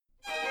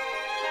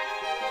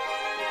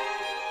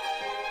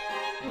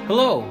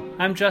Hello,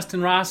 I'm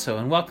Justin Rosso,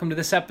 and welcome to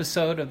this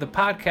episode of the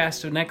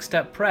podcast of Next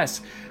Step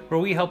Press, where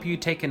we help you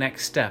take a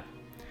next step.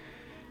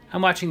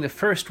 I'm watching the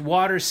first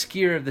water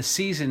skier of the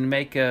season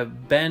make a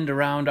bend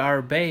around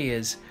our bay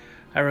as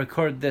I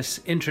record this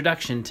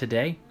introduction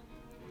today.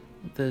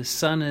 The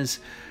sun is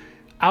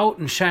out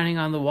and shining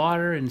on the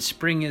water, and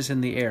spring is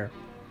in the air.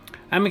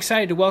 I'm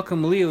excited to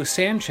welcome Leo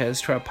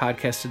Sanchez to our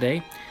podcast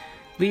today.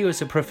 Leo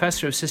is a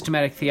professor of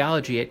systematic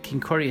theology at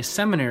Concordia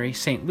Seminary,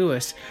 St.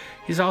 Louis.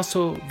 He's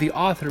also the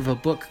author of a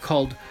book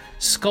called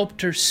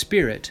Sculptor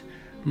Spirit,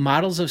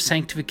 Models of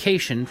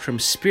Sanctification from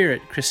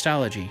Spirit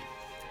Christology.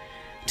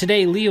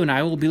 Today, Leo and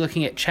I will be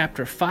looking at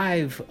Chapter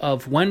 5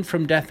 of When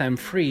From Death I'm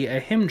Free, a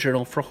hymn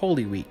journal for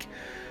Holy Week.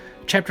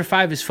 Chapter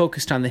 5 is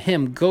focused on the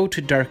hymn, Go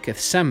to Dark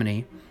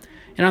Gethsemane,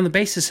 and on the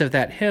basis of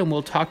that hymn,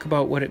 we'll talk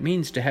about what it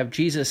means to have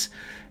Jesus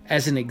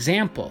as an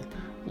example,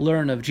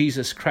 learn of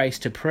Jesus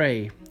Christ to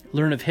pray,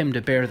 learn of him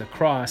to bear the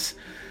cross,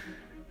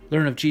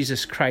 learn of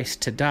Jesus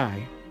Christ to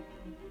die.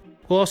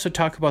 We'll also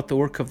talk about the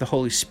work of the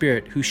Holy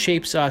Spirit, who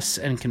shapes us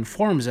and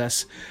conforms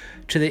us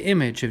to the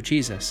image of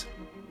Jesus.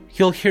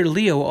 You'll hear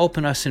Leo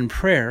open us in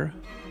prayer,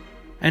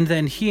 and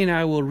then he and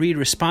I will read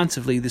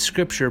responsively the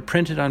scripture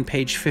printed on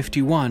page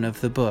 51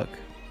 of the book.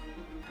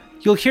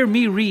 You'll hear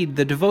me read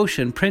the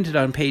devotion printed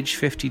on page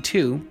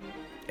 52,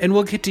 and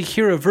we'll get to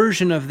hear a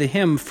version of the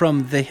hymn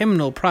from the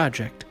Hymnal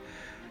Project.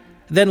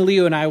 Then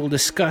Leo and I will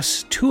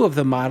discuss two of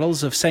the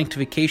models of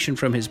sanctification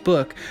from his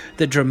book,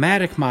 the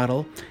dramatic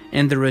model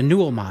and the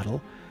renewal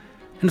model.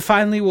 And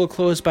finally, we'll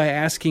close by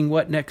asking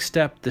what next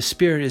step the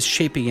Spirit is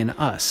shaping in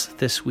us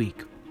this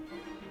week.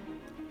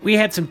 We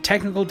had some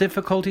technical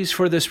difficulties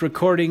for this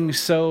recording,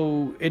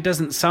 so it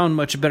doesn't sound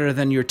much better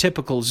than your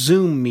typical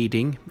Zoom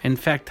meeting. In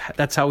fact,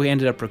 that's how we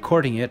ended up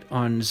recording it,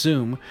 on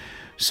Zoom.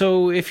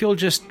 So if you'll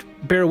just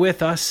bear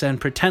with us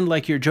and pretend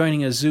like you're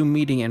joining a Zoom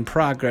meeting in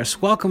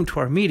progress, welcome to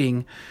our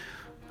meeting.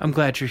 I'm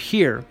glad you're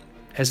here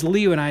as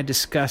Leo and I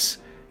discuss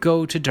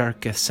Go to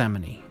Dark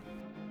Gethsemane.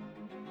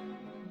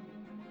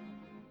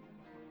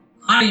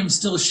 I am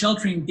still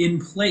sheltering in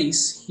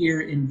place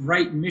here in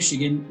Brighton,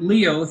 Michigan.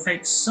 Leo,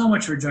 thanks so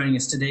much for joining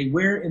us today.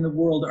 Where in the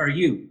world are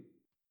you?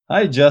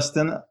 Hi,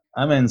 Justin.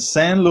 I'm in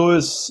St.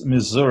 Louis,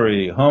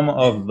 Missouri, home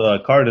of the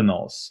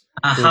Cardinals.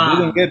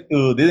 Aha.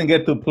 Who didn't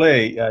get to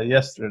play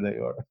yesterday.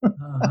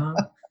 Uh-huh.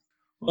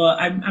 Well,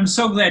 I'm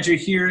so glad you're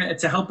here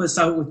to help us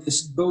out with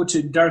this Go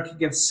to Dark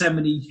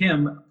Gethsemane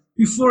hymn.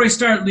 Before I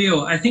start,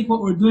 Leo, I think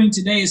what we're doing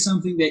today is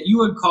something that you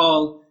would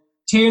call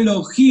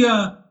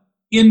Theologia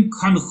in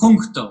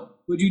Conjuncto.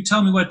 Would you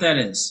tell me what that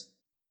is?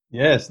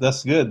 Yes,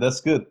 that's good.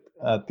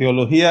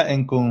 Teología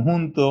en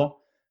conjunto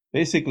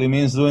basically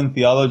means doing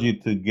theology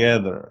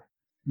together.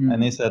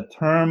 And it's a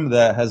term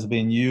that has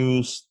been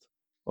used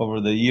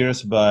over the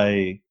years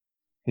by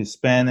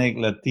Hispanic,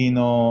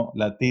 Latino,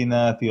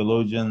 Latina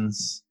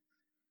theologians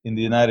in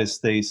the United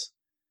States,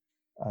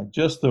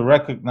 just to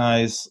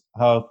recognize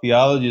how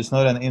theology is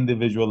not an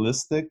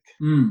individualistic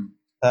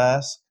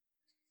task,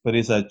 but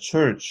it's a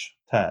church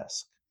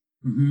task.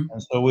 Mm-hmm.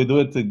 And so we do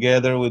it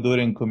together, we do it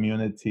in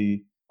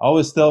community. I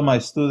always tell my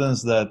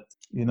students that,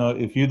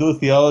 if you do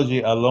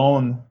theology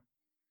alone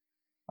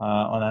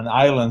on an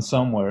island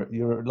somewhere,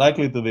 you're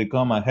likely to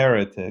become a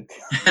heretic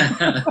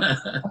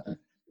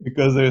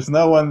because there's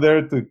no one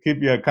there to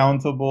keep you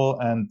accountable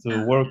and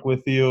to work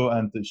with you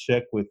and to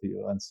check with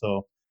you. And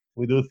so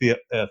we do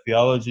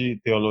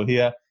theology,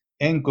 teología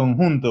en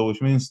conjunto,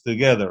 which means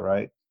together,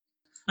 right?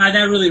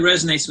 That really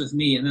resonates with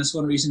me, and that's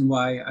one reason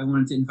why I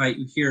wanted to invite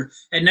you here.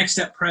 At Next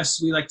Step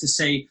Press, we like to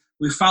say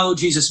we follow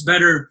Jesus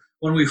better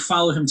when we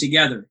follow him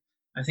together.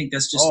 I think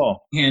that's just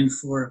hand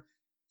for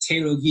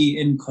Theologie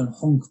in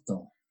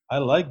Conjuncto. I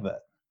like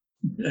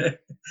that.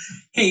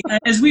 Hey,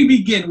 as we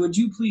begin, would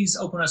you please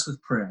open us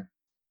with prayer?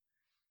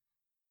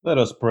 Let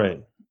us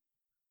pray.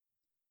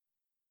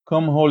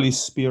 Come, Holy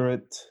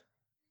Spirit,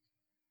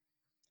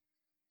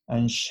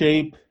 and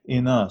shape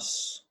in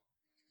us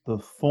the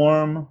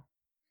form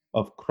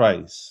of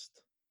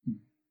Christ,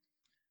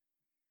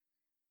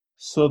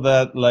 so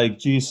that, like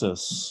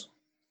Jesus,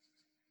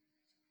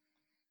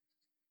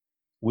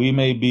 we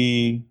may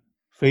be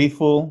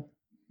faithful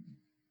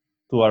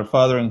to our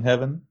Father in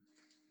heaven,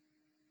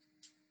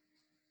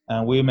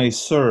 and we may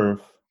serve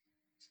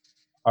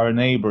our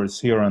neighbors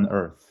here on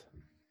earth.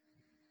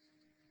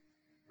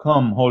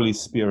 Come, Holy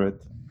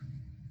Spirit,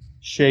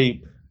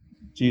 shape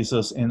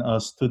Jesus in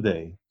us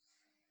today.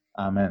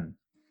 Amen.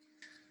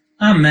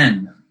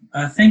 Amen.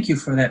 Thank you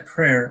for that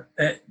prayer.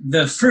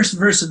 The first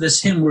verse of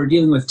this hymn we're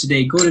dealing with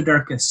today, Go to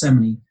Dark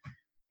Gethsemane, it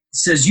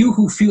says, You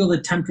who feel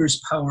the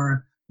tempter's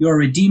power, your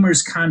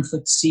Redeemer's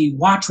conflict see,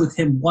 watch with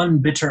him one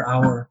bitter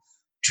hour,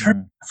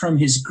 turn from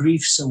his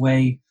griefs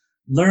away,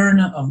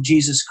 learn of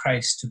Jesus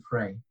Christ to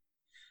pray.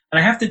 And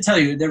I have to tell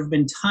you, there have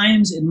been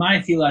times in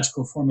my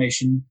theological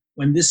formation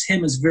when this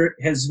hymn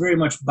has very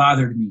much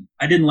bothered me.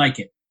 I didn't like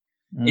it.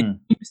 It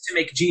seems to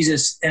make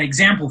Jesus an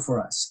example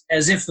for us,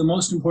 as if the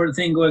most important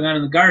thing going on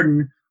in the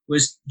garden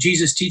was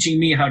Jesus teaching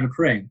me how to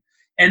pray.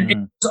 And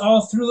it's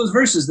all through those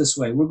verses this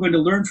way. We're going to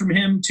learn from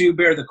him to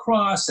bear the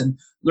cross and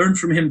learn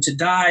from him to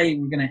die.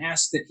 We're going to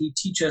ask that he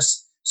teach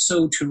us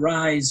so to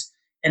rise.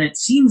 And it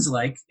seems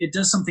like it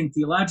does something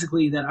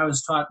theologically that I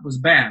was taught was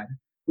bad,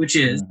 which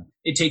is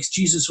it takes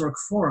Jesus' work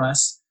for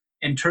us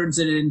and turns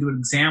it into an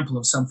example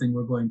of something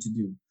we're going to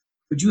do.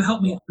 Could you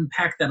help me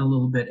unpack that a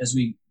little bit as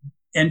we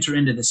enter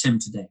into this hymn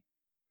today?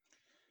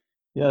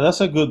 Yeah,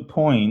 that's a good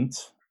point.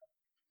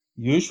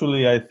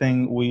 Usually, I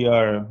think we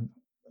are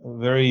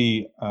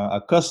very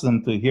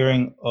accustomed to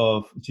hearing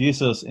of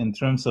Jesus in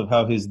terms of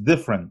how he's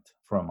different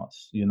from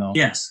us, you know?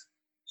 Yes.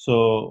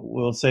 So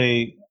we'll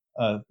say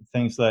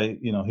things like,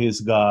 you know,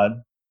 he's God.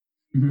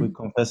 We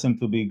confess him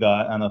to be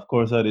God. And of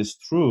course, that is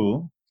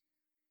true.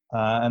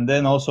 And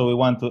then also we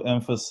want to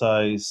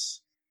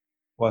emphasize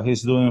what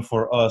he's doing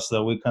for us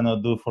that we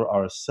cannot do for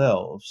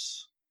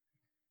ourselves.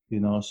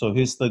 You know, so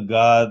he's the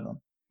God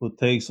who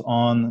takes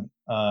on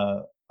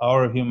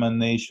our human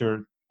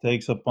nature,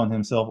 takes upon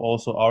himself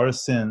also our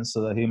sins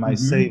so that he might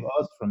save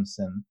us from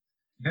sin.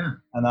 Yeah.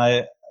 And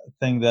I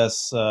think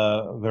that's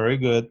very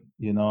good.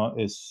 You know,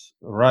 it's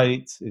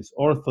right, it's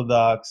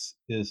orthodox,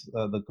 is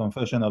the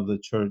confession of the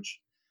church.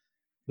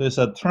 There's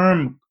a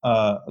term,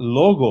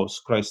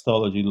 logos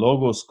Christology.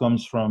 Logos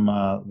comes from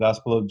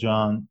Gospel of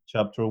John,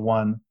 chapter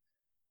 1.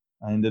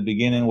 In the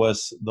beginning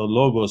was the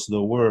Logos,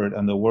 the Word,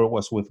 and the Word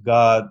was with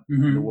God.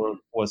 The Word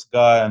was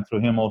God, and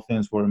through him all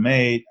things were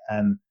made.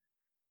 And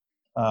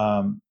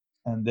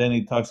then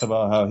he talks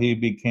about how he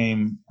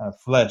became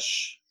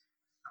flesh.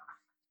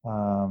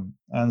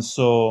 And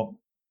so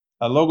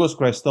a Logos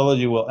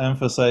Christology will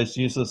emphasize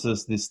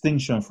Jesus'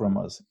 distinction from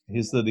us.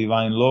 He's the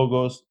divine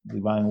Logos,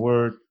 divine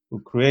Word, who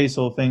creates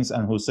all things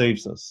and who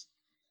saves us.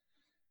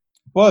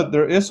 But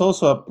there is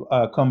also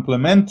a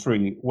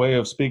complementary way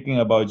of speaking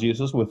about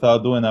Jesus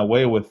without doing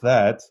away with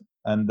that,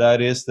 and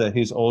that is that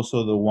he's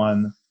also the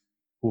one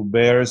who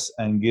bears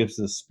and gives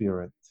the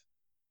Spirit.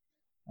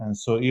 And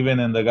so even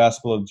in the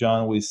Gospel of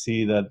John, we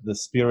see that the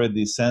Spirit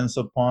descends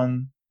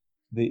upon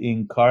the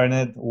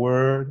incarnate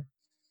Word,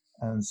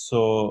 and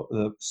so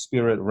the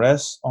Spirit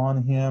rests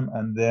on him,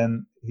 and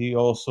then he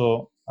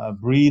also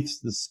breathes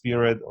the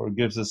Spirit or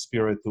gives the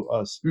Spirit to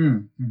us.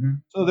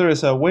 So there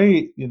is a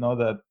way, you know,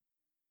 that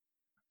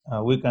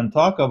we can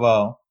talk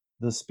about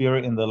the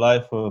Spirit in the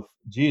life of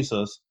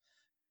Jesus,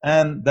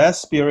 and that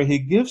Spirit he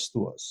gives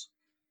to us.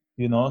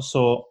 You know,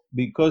 so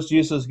because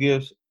Jesus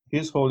gives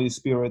his Holy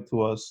Spirit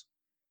to us,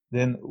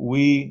 then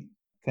we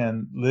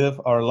can live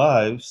our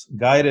lives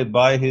guided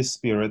by his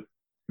Spirit,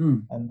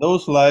 and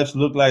those lives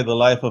look like the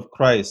life of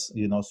Christ.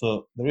 You know,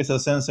 so there is a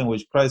sense in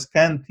which Christ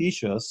can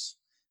teach us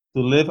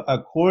to live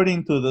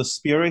according to the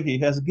Spirit he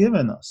has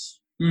given us.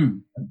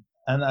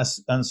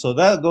 And so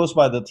that goes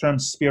by the term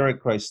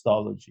Spirit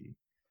Christology,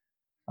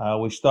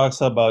 which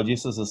talks about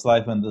Jesus'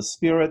 life in the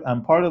Spirit.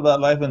 And part of that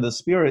life in the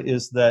Spirit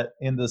is that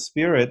in the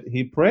Spirit,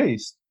 he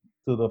prays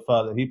to the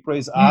Father. He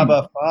prays,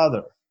 Abba,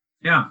 Father.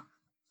 Yeah.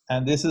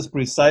 And this is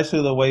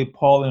precisely the way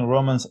Paul in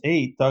Romans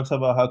 8 talks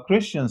about how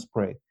Christians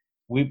pray.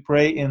 We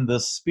pray in the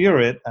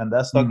Spirit, and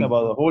that's talking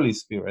about the Holy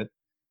Spirit,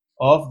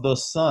 of the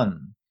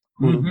Son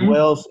who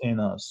dwells in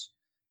us.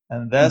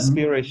 And that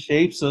Spirit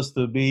shapes us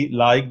to be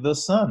like the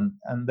Son.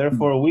 And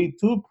therefore, we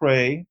too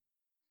pray,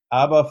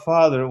 Abba,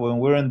 Father, when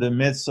we're in the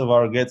midst of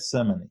our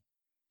Gethsemane.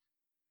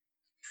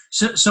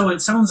 So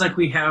it sounds like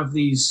we have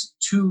these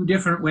two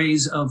different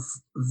ways of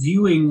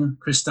viewing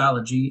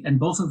Christology, and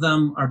both of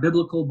them are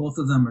biblical, both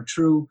of them are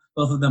true,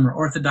 both of them are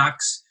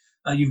orthodox.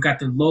 You've got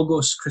the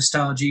Logos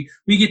Christology.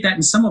 We get that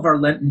in some of our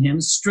Lenten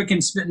hymns.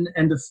 Stricken, smitten,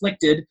 and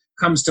afflicted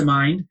comes to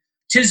mind.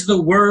 'Tis the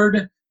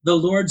Word, the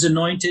Lord's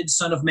anointed,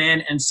 Son of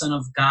Man and Son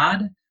of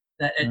God.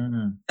 That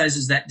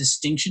emphasizes that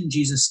distinction.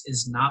 Jesus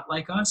is not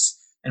like us,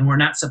 and we're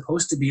not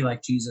supposed to be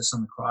like Jesus on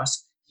the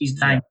cross. He's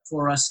dying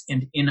for us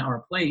and in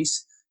our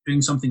place,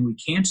 doing something we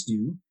can't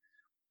do.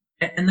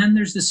 And then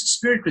there's this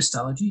Spirit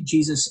Christology.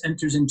 Jesus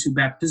enters into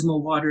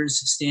baptismal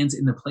waters, stands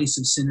in the place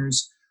of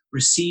sinners,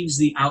 receives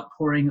the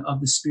outpouring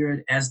of the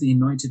Spirit as the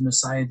anointed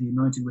Messiah, the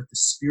anointed with the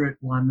Spirit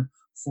one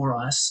for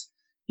us.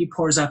 He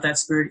pours out that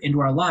Spirit into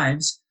our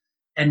lives,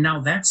 and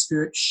now that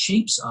Spirit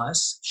shapes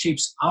us,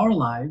 shapes our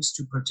lives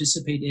to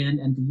participate in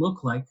and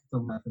look like the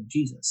life of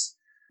Jesus.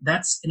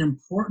 That's an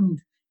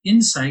important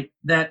insight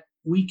that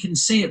we can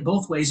say it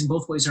both ways, and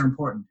both ways are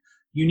important.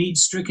 You need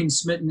stricken,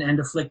 smitten, and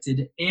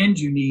afflicted, and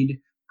you need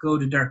go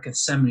to dark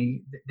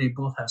Gethsemane. They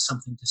both have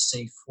something to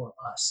say for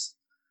us.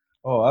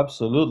 Oh,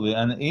 absolutely.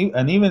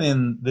 And even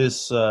in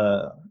this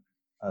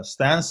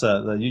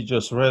stanza that you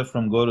just read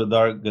from Go to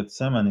Dark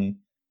Gethsemane,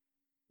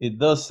 it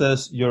does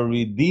says your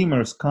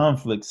Redeemer's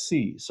conflict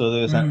see. So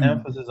there's an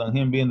emphasis on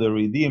him being the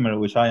Redeemer,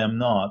 which I am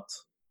not.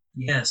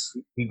 Yes.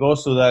 He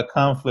goes to that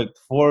conflict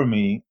for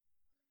me.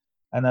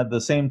 And at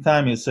the same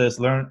time, he says,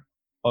 learn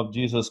of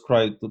Jesus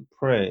Christ to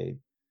pray.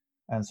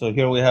 And so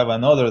here we have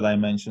another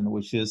dimension,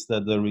 which is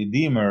that the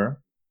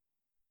Redeemer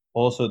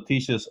also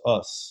teaches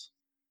us,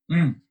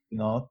 you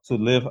know, to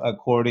live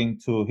according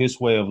to his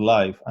way of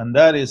life. And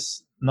that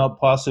is not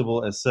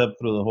possible except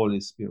through the Holy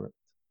Spirit.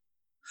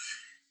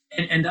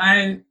 And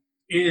I,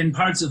 in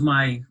parts of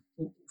my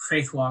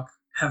faith walk,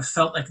 have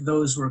felt like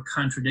those were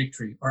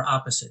contradictory or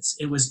opposites.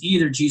 It was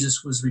either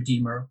Jesus was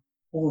Redeemer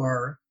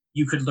or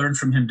you could learn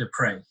from him to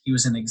pray. He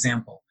was an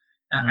example.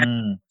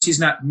 He's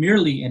not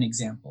merely an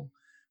example,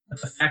 but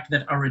the fact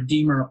that our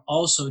Redeemer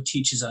also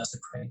teaches us to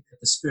pray, that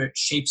the Spirit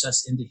shapes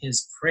us into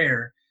his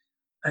prayer.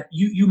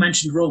 You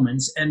mentioned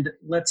Romans, and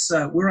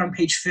we're on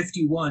page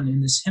 51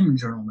 in this hymn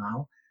journal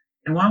now.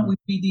 And why don't we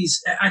read these?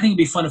 I think it'd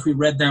be fun if we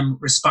read them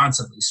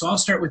responsively. So I'll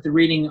start with the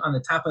reading on the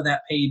top of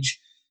that page,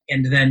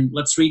 and then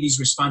let's read these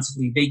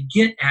responsively. They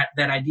get at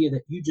that idea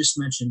that you just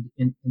mentioned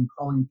in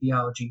Pauline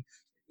theology.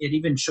 It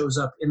even shows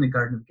up in the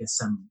Garden of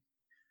Gethsemane.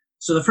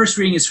 So the first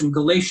reading is from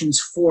Galatians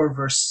 4,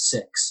 verse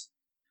 6.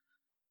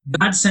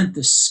 God sent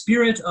the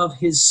Spirit of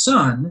his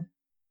Son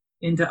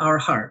into our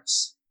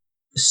hearts,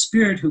 the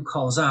Spirit who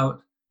calls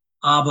out,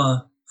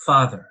 Abba,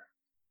 Father.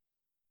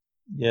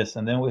 Yes,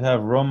 and then we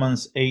have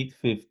Romans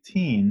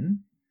 8:15.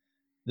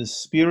 The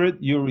Spirit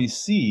you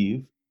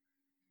receive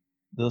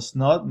does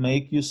not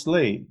make you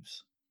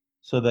slaves,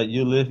 so that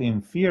you live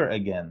in fear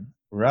again.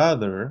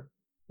 Rather,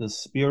 the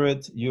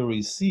Spirit you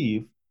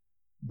receive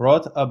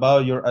brought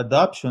about your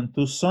adoption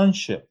to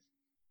sonship,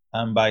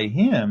 and by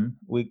him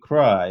we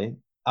cry,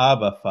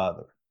 Abba,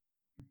 Father.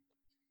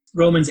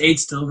 Romans 8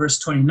 still, verse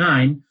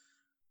 29.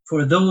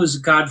 For those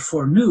God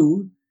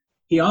foreknew,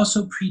 he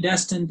also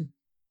predestined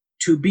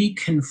to be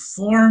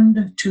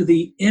conformed to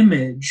the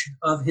image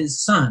of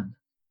his Son,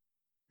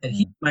 that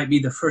he might be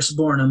the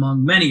firstborn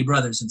among many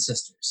brothers and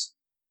sisters.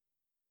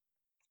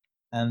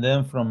 And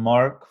then from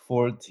Mark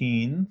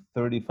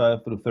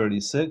 14:35 through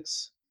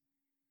 36,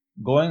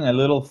 going a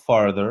little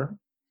farther,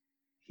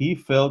 he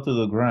fell to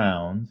the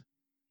ground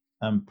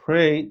and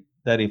prayed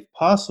that if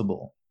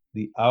possible,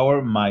 the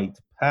hour might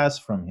pass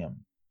from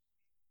him.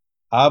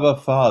 Abba,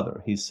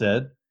 Father, he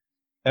said,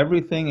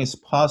 everything is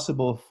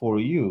possible for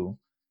you.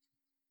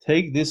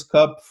 Take this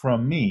cup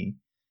from me,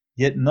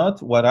 yet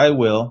not what I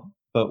will,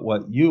 but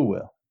what you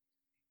will.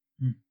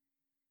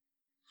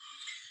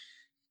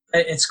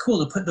 It's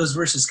cool to put those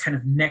verses kind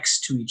of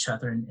next to each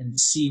other and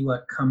see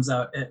what comes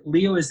out.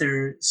 Leo, is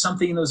there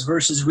something in those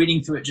verses,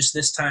 reading through it just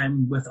this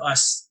time with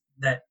us,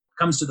 that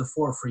comes to the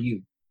fore for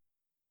you?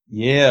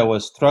 Yeah,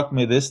 what struck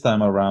me this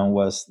time around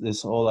was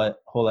this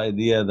whole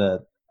idea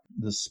that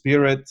the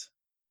Spirit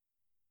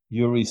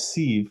you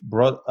receive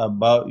brought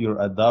about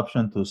your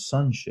adoption to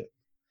sonship.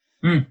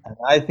 And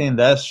I think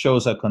that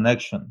shows a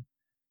connection.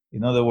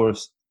 In other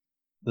words,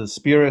 the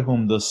Spirit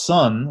whom the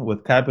Son,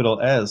 with capital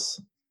S,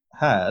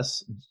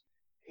 has,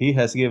 he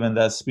has given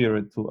that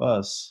Spirit to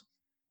us.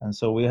 And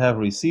so we have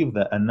received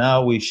that. And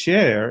now we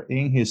share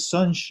in his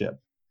sonship.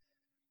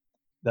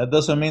 That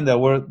doesn't mean that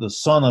we're the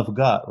son of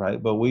God,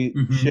 right? But we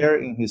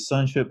share in his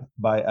sonship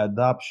by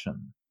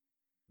adoption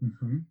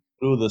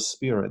through the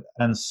Spirit.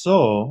 And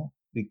so,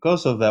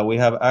 because of that, we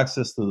have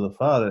access to the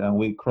Father and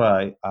we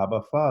cry,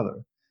 Abba,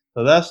 Father.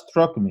 So that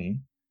struck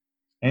me.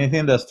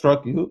 Anything that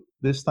struck you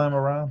this time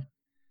around?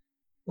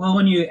 Well,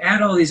 when you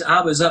add all these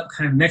Abbas up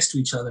kind of next to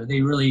each other,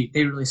 they really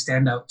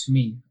stand out to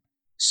me.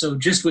 So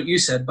just what you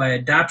said, by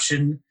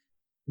adoption,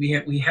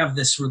 we have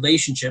this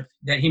relationship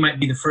that he might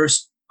be the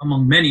first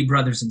among many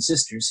brothers and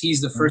sisters.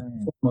 He's the first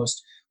and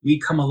foremost. We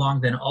come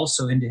along then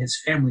also into his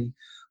family.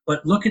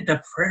 But look at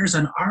the prayers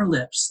on our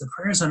lips. The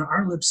prayers on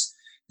our lips,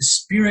 the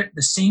Spirit,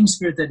 the same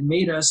Spirit that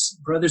made us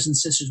brothers and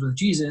sisters with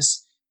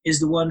Jesus, is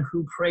the one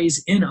who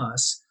prays in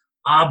us,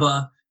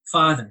 Abba,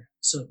 Father.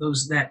 So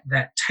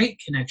that tight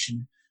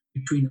connection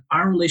between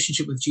our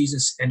relationship with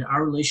Jesus and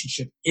our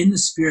relationship in the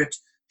Spirit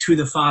to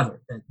the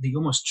Father, that the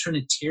almost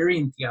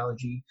Trinitarian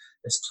theology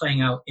that's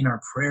playing out in our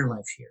prayer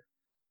life here.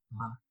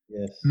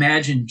 Yes.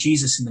 Imagine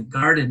Jesus in the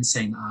garden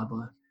saying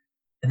Abba,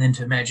 and then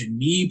to imagine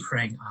me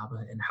praying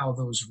Abba and how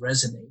those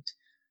resonate.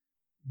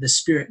 The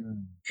Spirit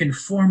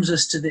conforms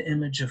us to the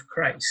image of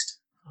Christ.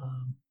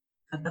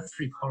 That's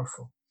pretty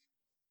powerful.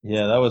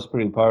 Yeah, that was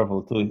pretty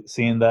powerful too.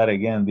 Seeing that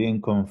again,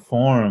 being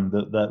conformed,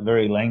 that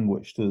very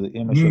language to the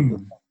image of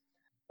the.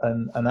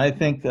 And I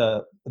think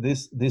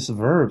these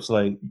verbs,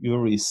 like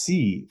you're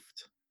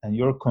received and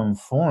you're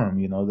conformed,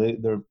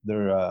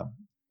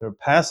 they're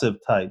passive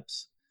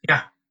types.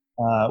 Yeah.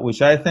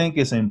 Which I think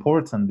is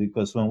important,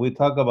 because when we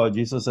talk about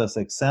Jesus as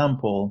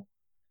example,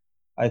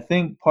 I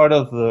think part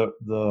of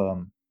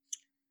the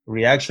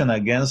reaction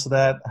against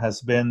that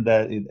has been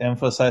that it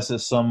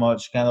emphasizes so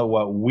much kind of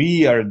what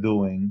we are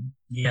doing.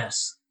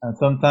 Yes. And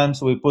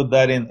sometimes we put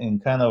that in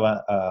kind of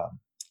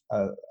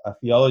a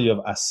theology of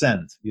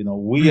ascent.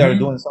 We are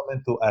doing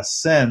something to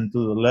ascend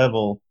to the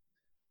level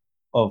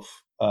of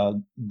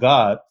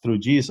God through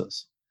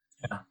Jesus.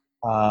 Yeah.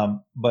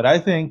 But I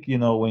think,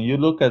 when you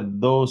look at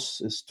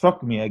those, it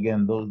struck me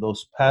again,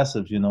 those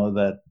passages,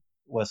 that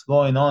what's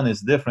going on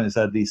is different. It's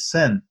a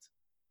descent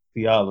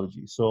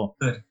theology. So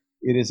Good.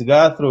 It is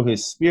God through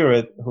his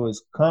Spirit who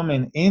is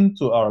coming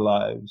into our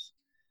lives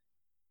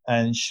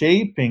and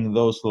shaping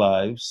those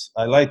lives.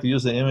 I like to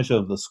use the image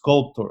of the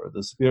sculptor.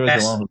 The Spirit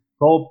is the one who's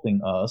sculpting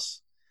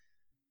us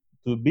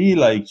to be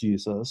like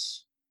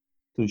Jesus,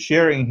 to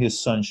share in his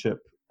sonship.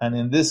 And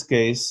in this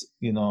case,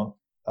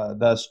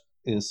 that's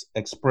is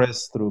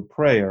expressed through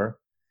prayer.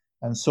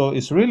 And so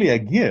it's really a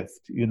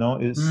gift,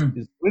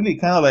 it's really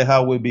kind of like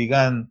how we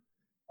began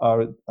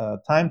our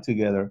time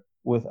together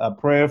with a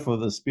prayer for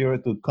the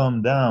Spirit to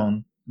come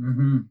down,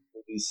 to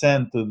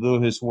descend to do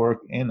His work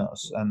in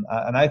us. And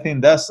I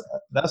think that's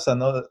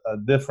another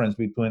difference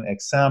between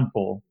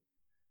example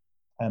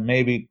and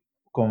maybe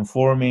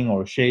conforming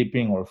or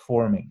shaping or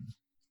forming.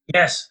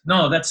 Yes,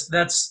 no,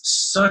 that's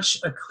such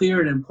a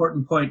clear and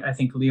important point, I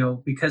think,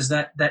 Leo, because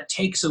that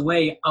takes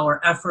away our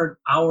effort.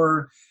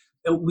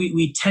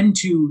 We tend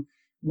to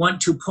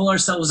want to pull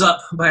ourselves up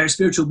by our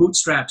spiritual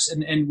bootstraps,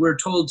 and we're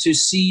told to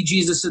see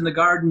Jesus in the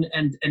garden,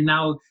 and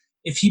now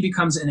if He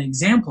becomes an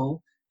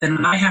example,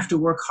 then I have to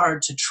work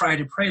hard to try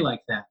to pray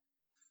like that.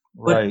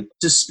 Right. But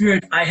the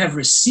Spirit I have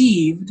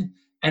received,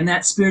 and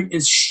that Spirit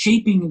is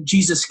shaping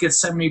Jesus'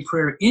 Gethsemane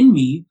prayer in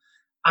me.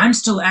 I'm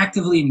still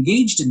actively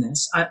engaged in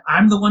this.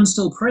 I'm the one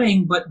still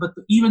praying, but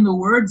even the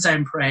words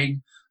I'm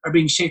praying are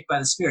being shaped by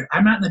the Spirit.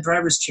 I'm not in the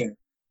driver's chair.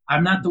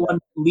 I'm not the one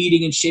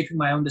leading and shaping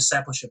my own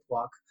discipleship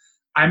walk.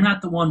 I'm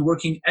not the one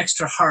working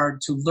extra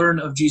hard to learn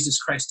of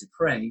Jesus Christ to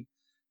pray.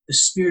 The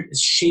Spirit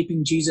is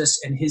shaping Jesus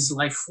and His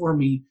life for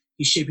me.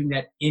 He's shaping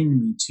that in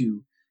me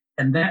too.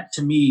 And that,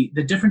 to me,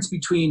 the difference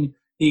between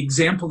the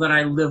example that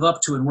I live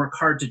up to and work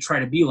hard to try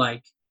to be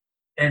like,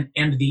 and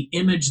the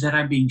image that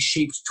I'm being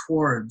shaped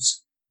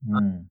towards,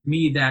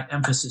 me, that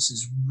emphasis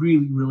is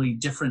really, really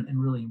different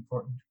and really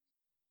important.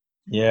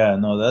 Yeah,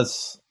 no,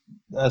 that's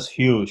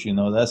huge.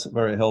 That's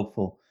very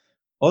helpful.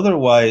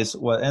 Otherwise,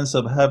 what ends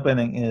up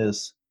happening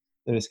is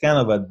there is kind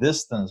of a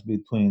distance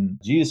between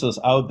Jesus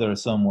out there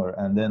somewhere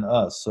and then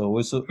us. So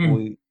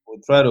we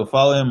try to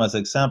follow Him as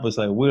examples.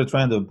 Like we're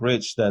trying to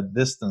bridge that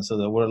distance so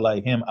that we're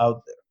like Him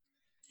out there.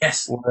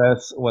 Yes.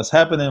 Whereas what's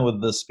happening with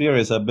the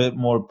Spirit is a bit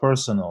more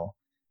personal.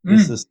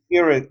 It's the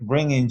Spirit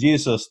bringing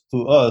Jesus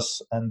to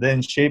us and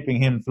then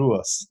shaping Him through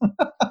us.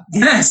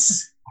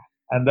 Yes.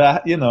 And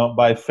that,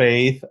 by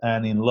faith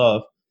and in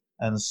love.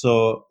 And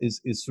so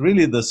it's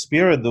really the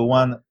Spirit, the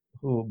one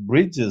who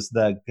bridges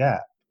that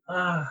gap.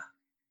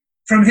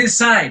 From His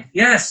side,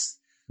 yes.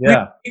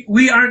 Yeah.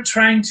 We aren't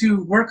trying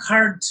to work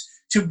hard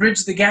to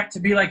bridge the gap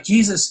to be like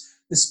Jesus.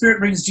 The Spirit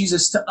brings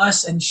Jesus to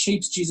us and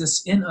shapes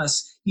Jesus in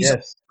us. He's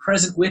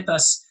present with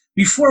us.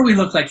 Before we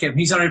look like Him,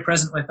 He's already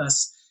present with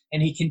us.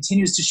 And He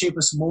continues to shape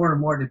us more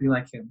and more to be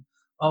like Him.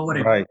 Oh, what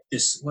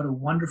a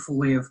wonderful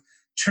way of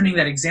turning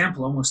that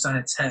example almost on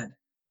its head.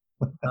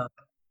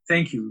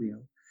 Thank you, Leo.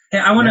 Hey,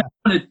 I want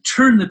to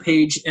turn the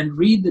page and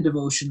read the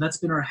devotion. That's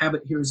been our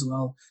habit here as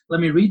well. Let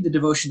me read the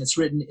devotion that's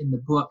written in the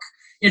book.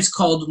 It's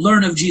called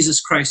Learn of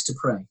Jesus Christ to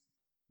Pray.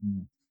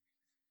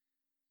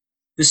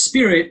 The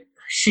Spirit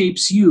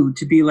shapes you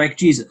to be like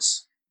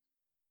Jesus.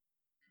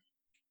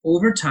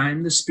 Over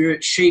time, the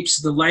Spirit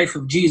shapes the life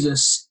of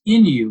Jesus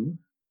in you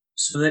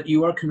so that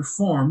you are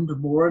conformed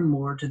more and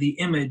more to the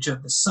image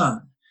of the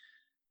Son.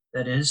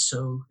 That is,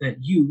 so that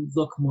you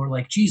look more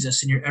like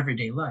Jesus in your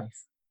everyday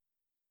life.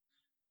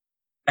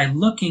 By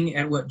looking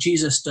at what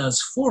Jesus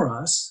does for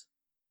us,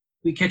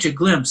 we catch a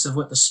glimpse of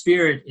what the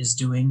Spirit is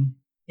doing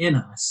in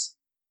us.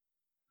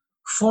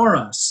 For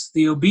us,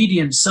 the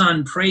obedient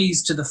Son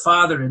prays to the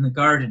Father in the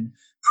garden,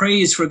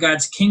 prays for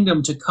God's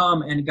kingdom to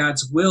come and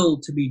God's will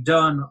to be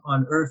done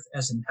on earth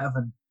as in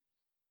heaven.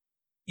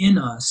 In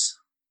us,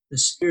 the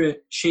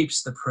Spirit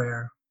shapes the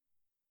prayer,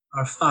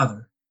 Our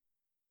Father,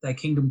 thy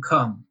kingdom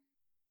come,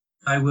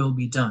 thy will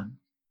be done.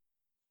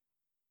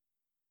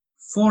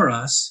 For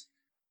us,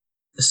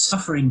 the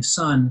suffering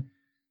Son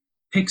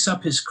picks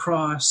up his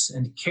cross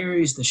and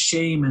carries the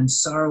shame and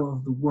sorrow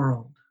of the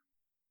world.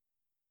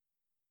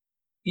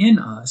 In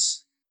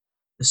us,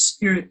 the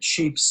Spirit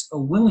shapes a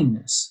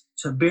willingness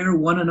to bear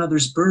one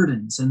another's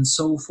burdens and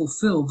so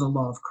fulfill the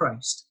law of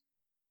Christ.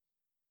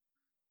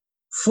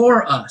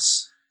 For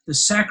us, the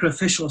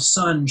sacrificial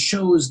Son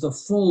shows the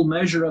full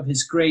measure of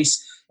His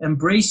grace,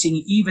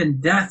 embracing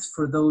even death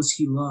for those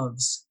He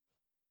loves.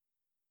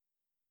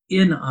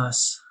 In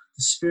us,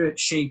 the Spirit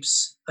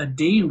shapes a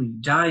daily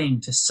dying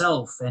to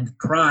self and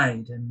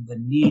pride and the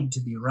need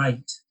to be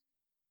right.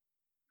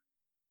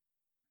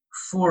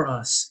 For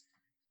us,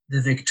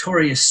 the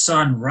victorious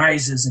Son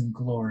rises in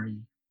glory.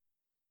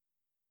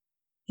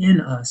 In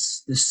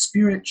us, the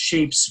Spirit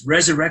shapes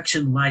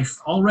resurrection life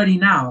already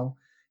now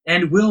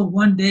and will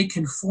one day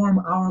conform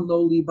our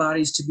lowly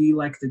bodies to be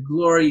like the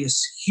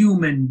glorious,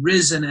 human,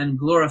 risen, and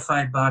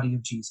glorified body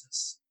of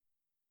Jesus.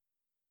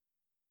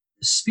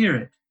 The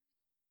Spirit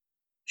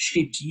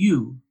shaped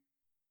you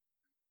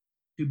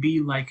to be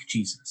like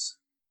Jesus.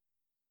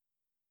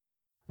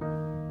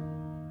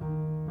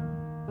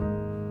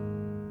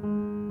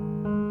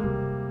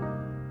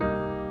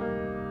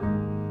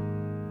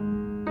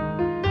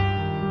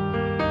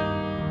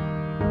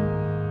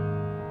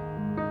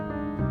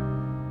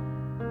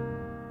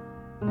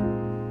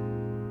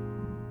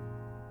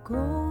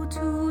 Go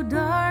to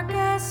dark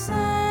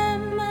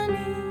Gethsemane,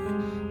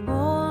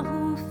 all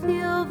who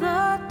feel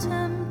the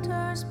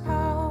tempter's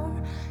power,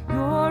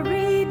 your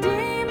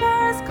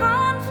Redeemer's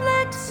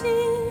conflict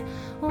see,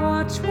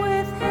 watch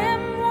with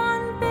Him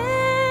one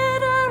bit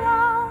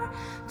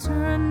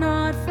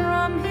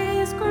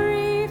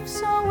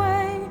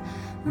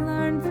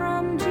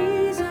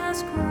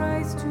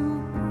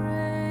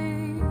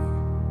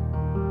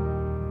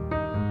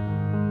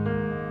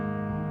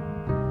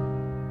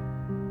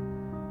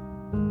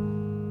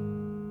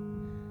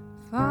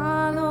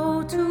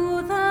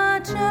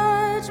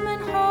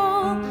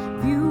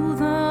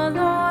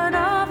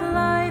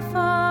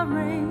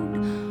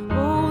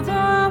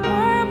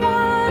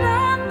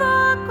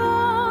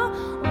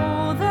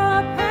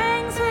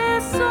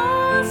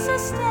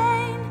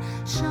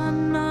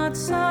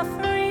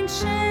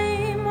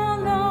shame or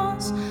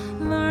loss.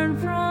 Learn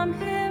from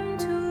him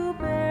to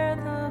bear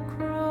the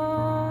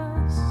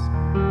cross.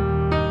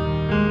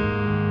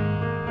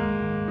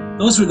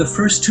 Those were the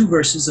first two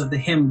verses of the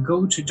hymn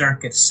Go to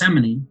Dark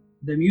Gethsemane.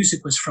 The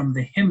music was from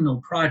the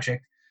Hymnal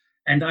Project,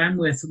 and I'm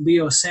with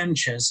Leo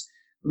Sanchez.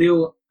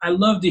 Leo, I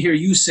love to hear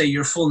you say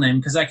your full name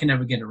because I can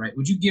never get it right.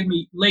 Would you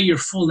lay your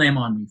full name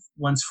on me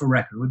once for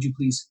record, would you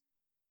please?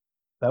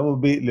 That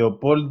would be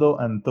Leopoldo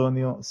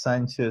Antonio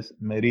Sanchez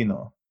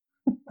Merino.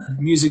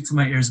 Music to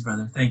my ears,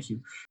 brother. Thank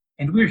you.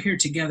 And we're here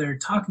together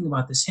talking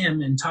about this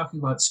hymn and talking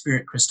about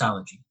Spirit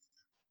Christology.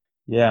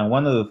 Yeah, and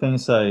one of the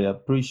things I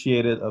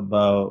appreciated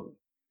about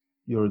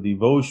your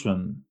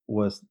devotion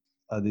was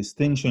a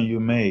distinction you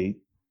made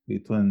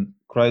between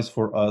Christ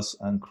for us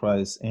and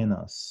Christ in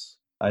us.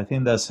 I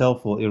think that's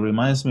helpful. It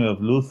reminds me of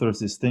Luther's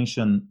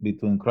distinction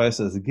between Christ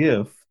as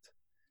gift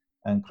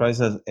and Christ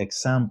as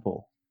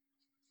example.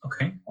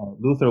 Okay.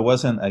 Luther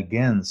wasn't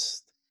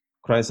against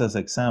Christ as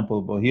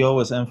example, but he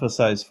always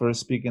emphasized first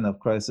speaking of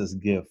Christ as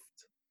gift.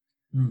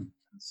 Mm.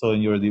 So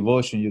in your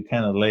devotion, you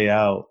kind of lay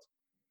out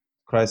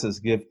Christ as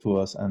gift to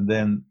us, and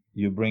then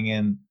you bring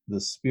in the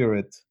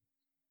Spirit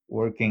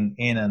working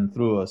in and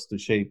through us to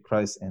shape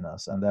Christ in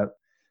us. And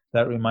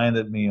that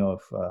reminded me of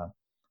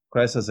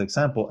Christ as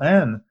example.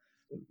 And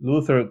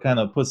Luther kind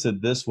of puts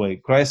it this way: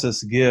 Christ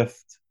as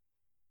gift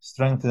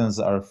strengthens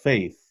our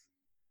faith,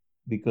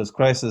 because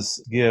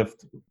Christ's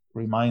gift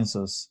reminds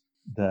us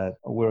that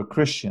we're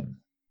Christian.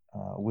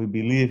 We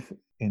believe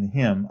in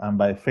him, and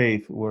by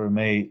faith we're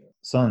made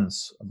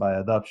sons by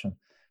adoption.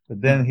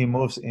 But then he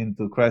moves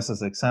into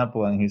Christ's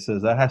example, and he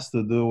says that has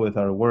to do with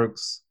our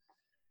works.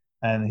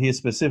 And he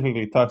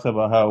specifically talks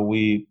about how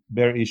we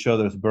bear each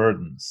other's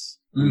burdens.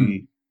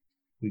 We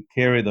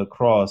carry the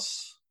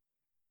cross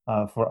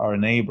for our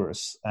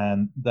neighbors.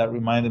 And that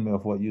reminded me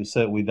of what you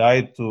said. We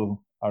died to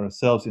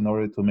ourselves in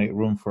order to make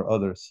room for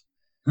others.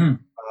 And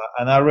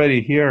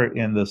already here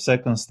in the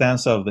second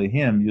stanza of the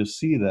hymn, you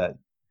see that.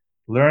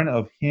 Learn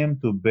of him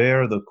to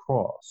bear the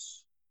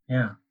cross.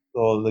 Yeah.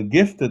 So the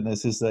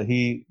giftedness is that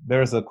he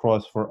bears the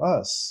cross for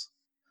us,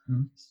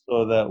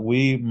 so that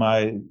we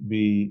might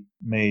be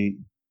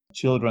made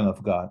children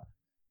of God.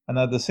 And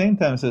at the same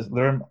time, it says,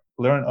 learn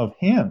of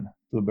him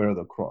to bear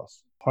the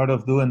cross. Part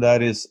of doing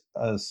that is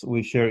as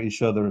we share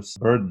each other's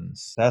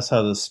burdens. That's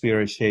how the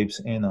Spirit shapes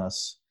in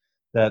us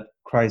that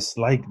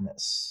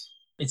Christ-likeness.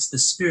 It's the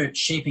Spirit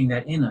shaping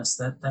that in us.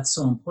 That's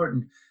so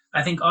important.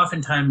 I think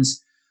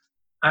oftentimes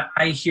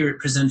I hear it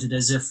presented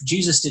as if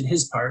Jesus did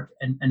his part,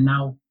 and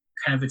now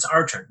kind of it's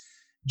our turn.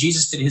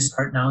 Jesus did his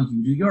part, now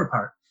you do your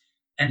part.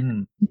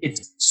 And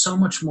it's so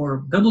much more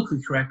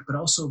biblically correct, but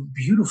also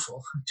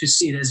beautiful to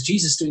see it as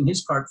Jesus doing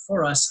his part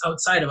for us,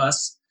 outside of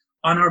us,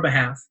 on our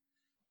behalf,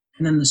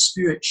 and then the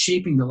Spirit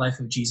shaping the life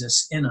of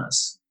Jesus in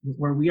us,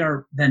 where we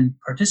are then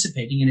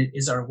participating in it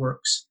is our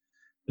works.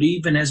 But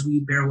even as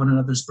we bear one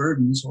another's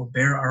burdens or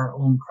bear our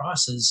own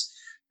crosses,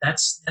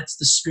 that's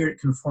the Spirit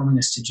conforming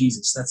us to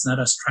Jesus. That's not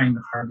us trying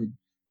hard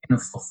to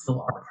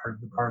fulfill our part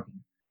of the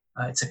bargain.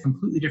 It's a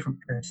completely different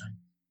paradigm.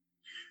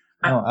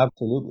 Oh,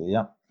 absolutely,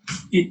 yeah.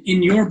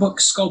 In your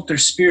book, Sculptor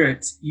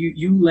Spirit,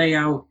 you lay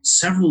out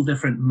several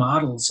different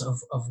models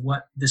of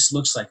what this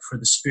looks like for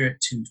the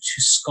Spirit to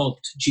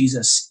sculpt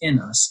Jesus in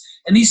us.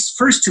 And these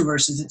first two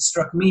verses, it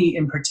struck me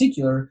in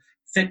particular,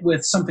 fit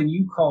with something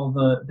you call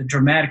the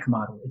dramatic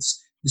model.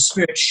 It's the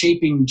Spirit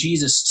shaping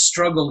Jesus'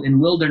 struggle in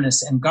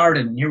wilderness and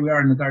garden. And here we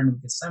are in the Garden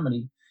of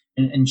Gethsemane,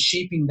 and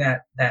shaping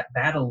that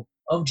battle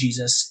of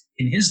Jesus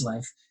in his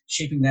life,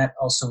 shaping that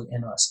also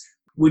in us.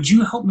 Would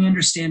you help me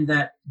understand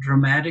that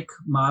dramatic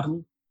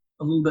model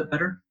a little bit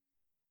better?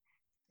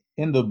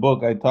 In the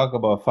book, I talk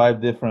about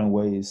 5 different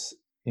ways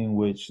in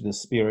which the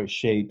Spirit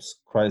shapes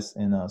Christ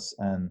in us.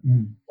 And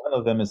one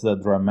of them is the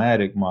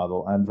dramatic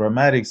model. And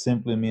dramatic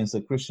simply means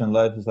the Christian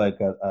life is like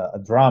a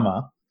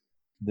drama,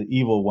 the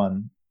evil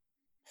one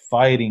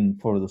fighting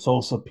for the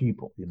souls of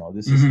people. You know,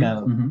 this is kind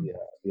of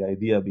the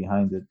idea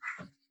behind it.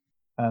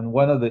 And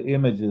one of the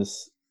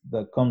images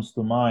that comes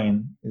to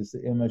mind is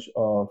the image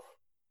of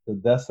the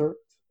desert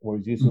where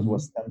Jesus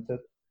was tempted.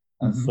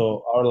 And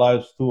so our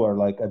lives too are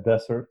like a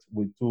desert.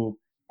 We too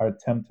are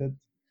tempted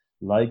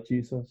like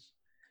Jesus.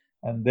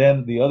 And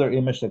then the other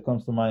image that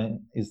comes to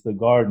mind is the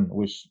garden,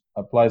 which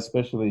applies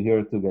especially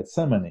here to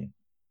Gethsemane,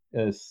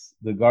 is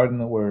the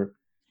garden where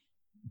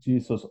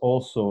Jesus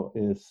also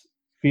is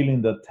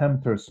feeling the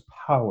tempter's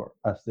power,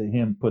 as the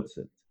hymn puts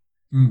it.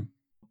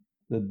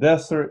 The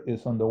desert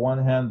is on the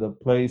one hand the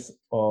place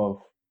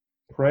of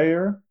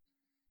prayer,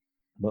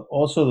 but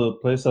also the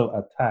place of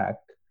attack.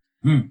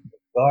 The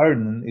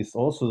garden is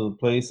also the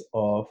place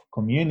of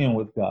communion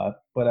with God,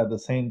 but at the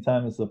same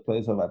time it's a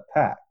place of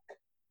attack.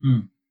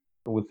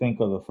 We think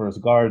of the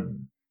first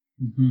garden.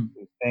 We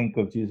think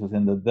of Jesus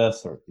in the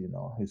desert, you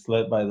know, he's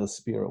led by the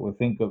Spirit. We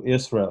think of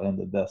Israel in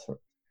the desert.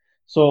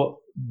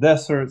 So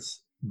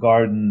deserts,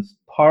 gardens,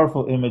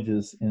 powerful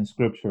images in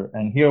Scripture.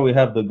 And here we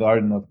have the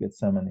Garden of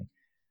Gethsemane.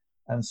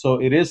 And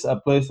so it is a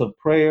place of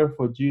prayer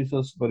for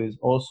Jesus, but it's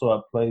also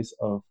a place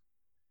of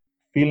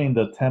feeling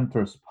the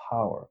tempter's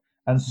power.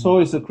 And so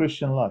is the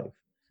Christian life.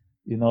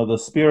 You know, the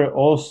Spirit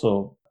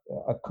also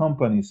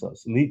accompanies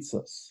us, leads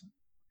us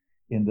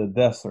in the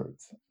desert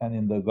and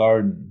in the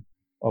garden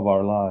of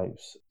our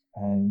lives,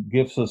 and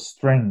gives us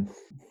strength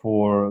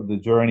for the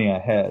journey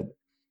ahead.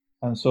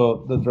 And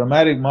so the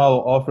dramatic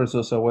model offers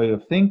us a way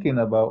of thinking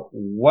about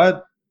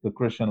what the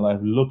Christian life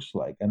looks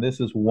like. And this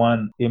is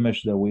one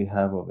image that we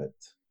have of it.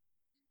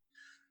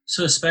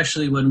 So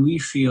especially when we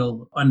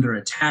feel under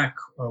attack,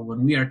 or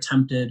when we are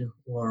tempted,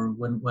 or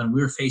when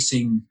we're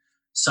facing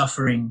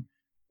suffering,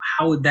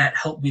 how would that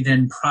help me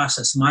then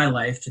process my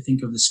life to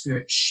think of the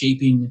Spirit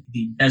shaping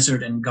the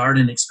desert and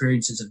garden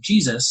experiences of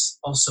Jesus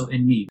also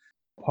in me?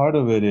 Part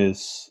of it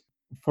is,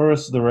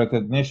 first, the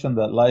recognition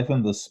that life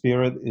in the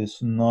Spirit is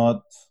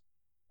not,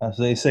 as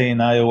they say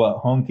in Iowa,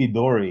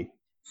 hunky-dory.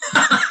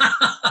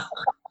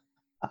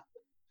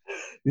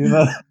 You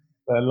know,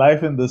 that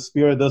life in the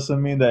Spirit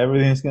doesn't mean that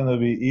everything's going to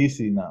be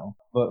easy now,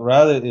 but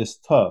rather it's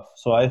tough.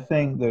 So I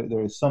think that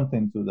there is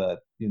something to that.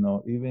 You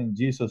know, even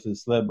Jesus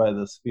is led by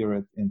the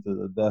Spirit into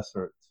the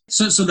desert.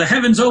 So the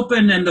heavens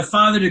open and the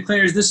Father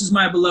declares, "This is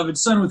my beloved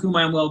Son with whom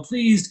I am well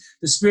pleased."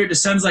 The Spirit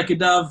descends like a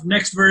dove.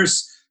 Next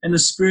verse, and the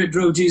Spirit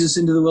drove Jesus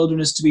into the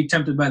wilderness to be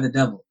tempted by the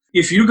devil.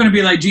 If you're going to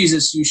be like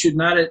Jesus, you should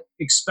not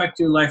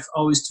expect your life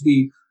always to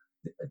be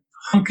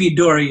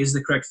hunky-dory, is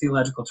the correct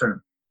theological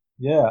term.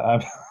 Yeah,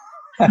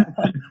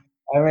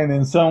 I mean,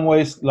 in some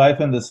ways,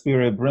 life in the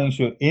Spirit brings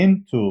you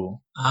into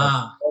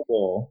a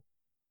struggle,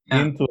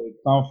 Yeah. into a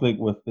conflict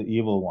with the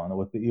evil one,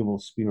 with the evil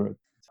spirit.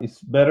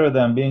 It's better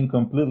than being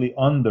completely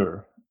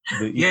under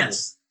the evil.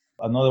 Yes.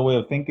 Another way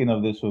of thinking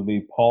of this would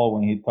be Paul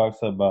when he talks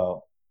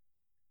about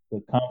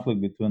the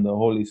conflict between the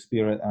Holy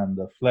Spirit and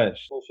the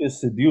flesh, which is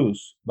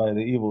seduced by the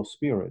evil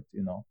spirit,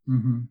 you know,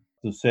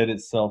 to set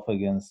itself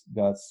against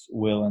God's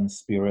will and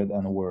spirit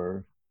and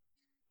word.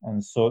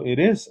 And so it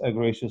is a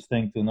gracious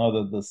thing to know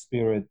that the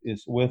Spirit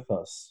is with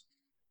us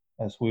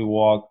as we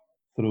walk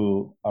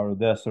through our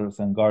deserts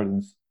and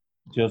gardens,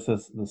 just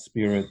as the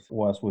Spirit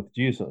was with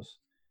Jesus.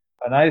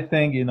 And I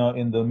think, you know,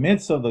 in the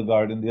midst of the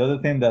garden, the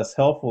other thing that's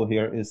helpful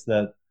here is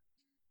that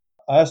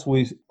as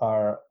we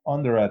are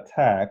under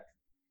attack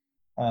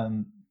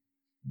and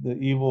the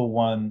evil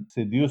one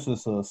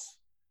seduces us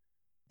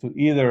to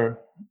either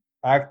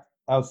act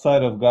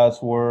outside of God's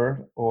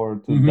word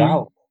or to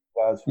doubt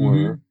God's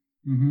word,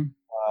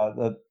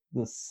 that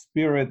the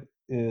Spirit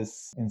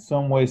is in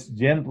some ways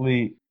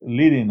gently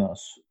leading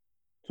us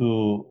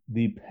to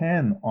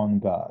depend on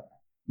God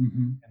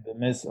in the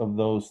midst of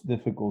those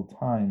difficult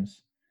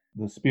times.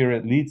 The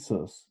Spirit leads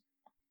us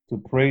to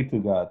pray to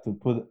God, to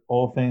put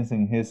all things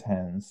in His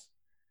hands,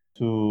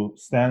 to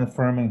stand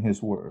firm in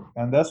His word.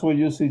 And that's what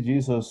you see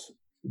Jesus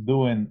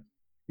doing,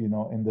 you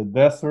know, in the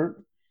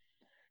desert.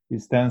 He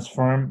stands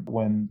firm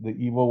when the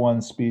evil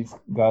one speaks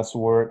God's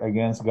word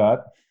against God.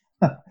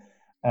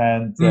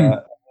 And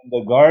in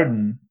the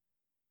garden,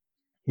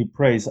 he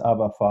prays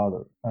Abba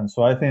Father. And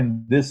so I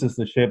think this is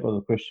the shape of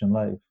the Christian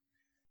life.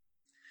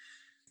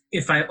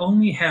 If I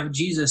only have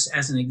Jesus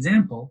as an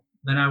example,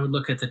 then I would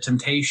look at the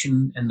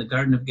temptation and the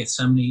Garden of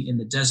Gethsemane, in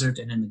the desert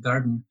and in the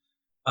garden.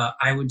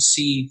 I would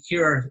see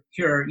here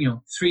are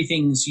three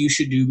things you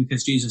should do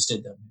because Jesus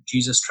did them.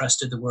 Jesus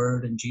trusted the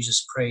word and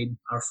Jesus prayed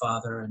Our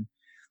Father.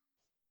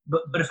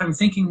 But if I'm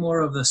thinking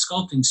more of the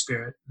sculpting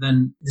Spirit,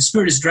 then the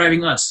Spirit is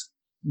driving us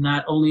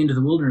not only into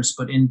the wilderness,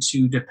 but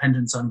into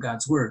dependence on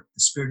God's word.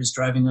 The Spirit is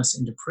driving us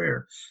into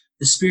prayer.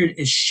 The Spirit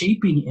is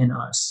shaping in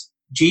us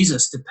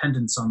Jesus'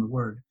 dependence on the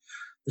word.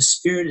 The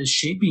Spirit is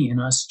shaping in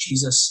us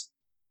Jesus'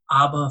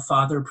 Abba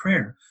Father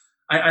prayer.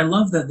 I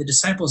love that the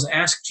disciples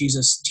ask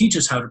Jesus, teach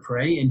us how to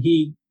pray, and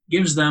he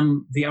gives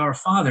them the Our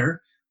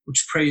Father,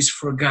 which prays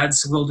for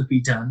God's will to be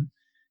done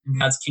and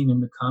God's kingdom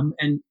to come.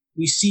 And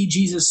we see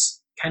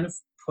Jesus kind of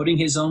putting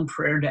his own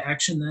prayer into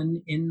action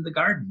then in the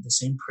garden, the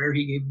same prayer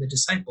he gave the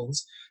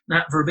disciples,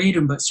 not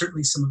verbatim, but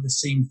certainly some of the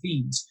same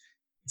themes.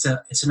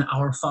 It's an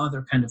Our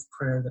Father kind of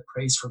prayer that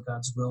prays for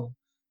God's will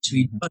to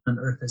be done on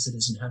earth as it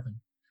is in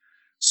heaven.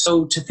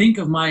 So to think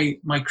of my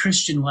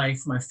Christian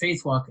life, my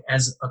faith walk,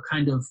 as a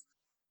kind of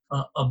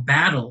a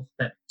battle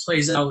that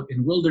plays out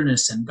in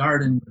wilderness and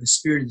garden, where the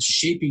Spirit is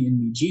shaping in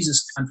me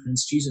Jesus'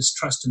 confidence, Jesus'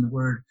 trust in the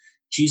word,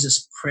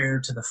 Jesus' prayer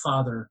to the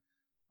Father,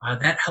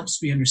 that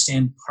helps me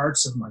understand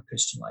parts of my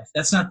Christian life.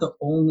 That's not the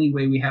only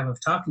way we have of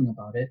talking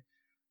about it.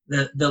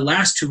 The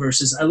last two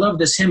verses, I love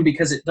this hymn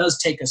because it does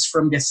take us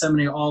from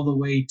Gethsemane all the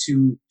way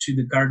to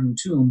the garden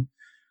tomb.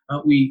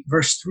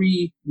 Verse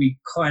 3, we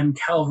climb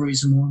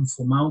Calvary's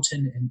mournful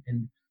mountain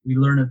and we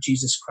learn of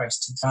Jesus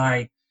Christ to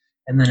die.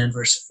 And then in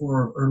verse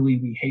 4, early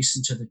we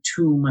hasten to the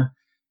tomb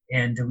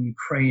and we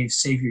pray,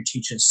 Savior,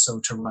 teach us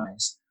so to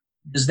rise.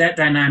 Does that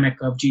dynamic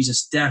of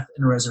Jesus' death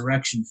and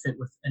resurrection fit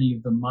with any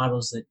of the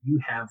models that you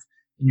have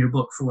in your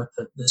book for what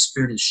the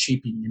Spirit is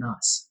shaping in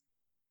us?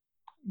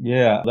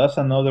 Yeah, that's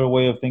another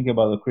way of thinking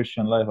about the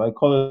Christian life. I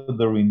call it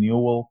the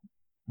renewal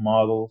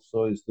model.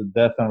 So it's the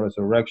death and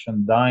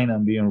resurrection, dying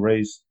and being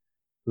raised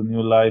to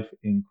new life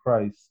in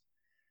Christ.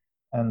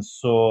 And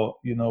so,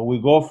 we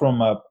go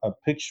from a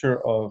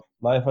picture of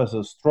life as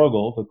a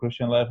struggle, the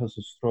Christian life as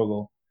a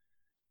struggle,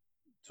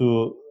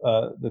 to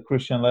the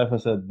Christian life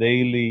as a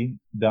daily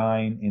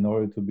dying in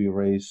order to be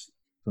raised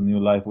to new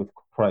life with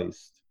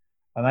Christ.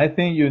 And I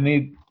think you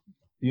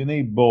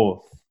need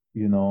both,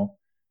 you know.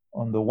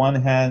 On the one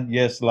hand,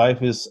 yes,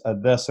 life is a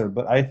desert,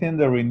 but I think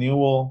the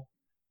renewal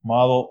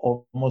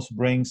model almost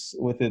brings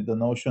with it the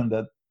notion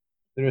that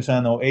there is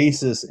an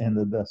oasis in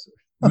the desert.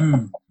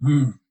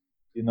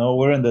 You know,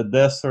 we're in the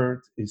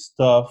desert, it's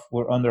tough,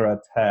 we're under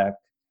attack,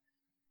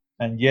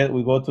 and yet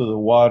we go to the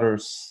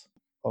waters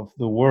of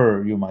the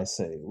Word, you might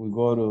say. We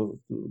go to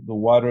the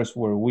waters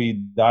where we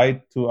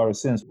died to our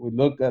sins. We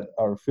look at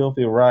our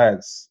filthy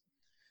rags.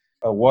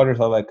 Our waters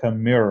are like a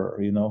mirror,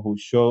 you know,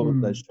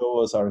 that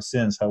show us our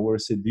sins, how we're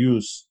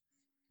seduced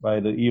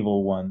by the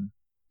evil one,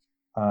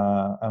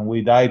 and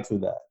we die to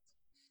that.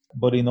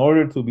 But in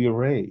order to be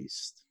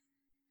raised,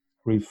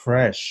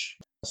 refreshed,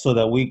 so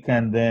that we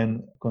can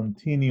then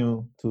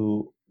continue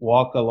to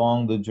walk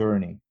along the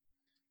journey.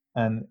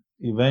 And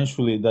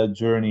eventually that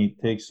journey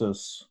takes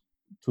us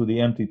to the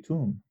empty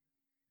tomb,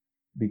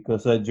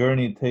 because that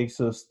journey takes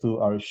us to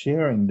our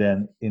sharing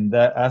then in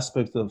that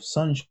aspect of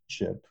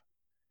sonship,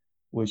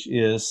 which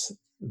is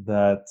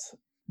that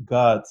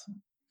God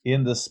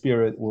in the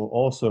Spirit will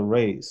also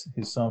raise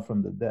his Son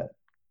from the dead.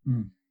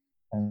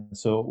 And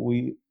so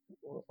we,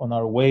 on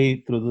our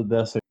way through the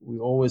desert, we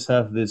always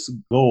have this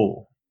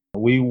goal.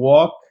 We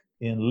walk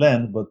in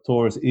Lent, but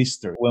towards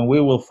Easter, when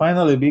we will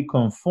finally be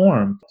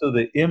conformed to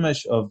the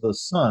image of the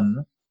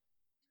Son,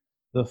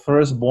 the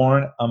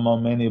firstborn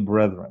among many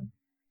brethren.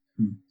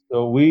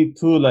 So we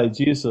too, like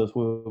Jesus,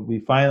 will be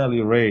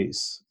finally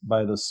raised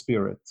by the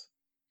Spirit,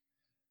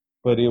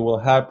 but it will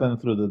happen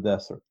through the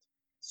desert.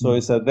 So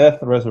it's a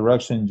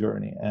death-resurrection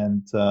journey,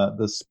 and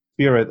the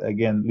Spirit,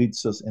 again,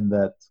 leads us in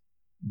that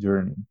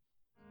journey.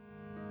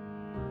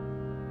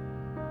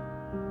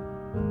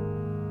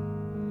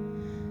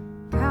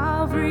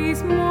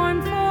 Calvary's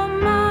mournful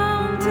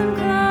mountain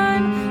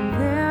climb,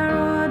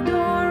 there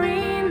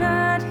adoring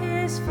at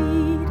his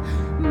feet,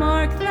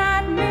 mark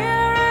that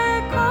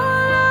miracle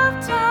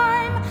of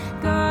time,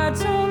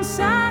 God's own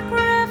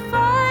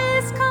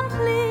sacrifice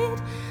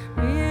complete.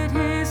 It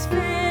is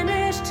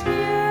finished,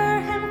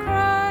 hear him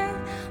cry,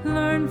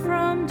 learn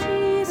from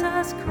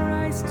Jesus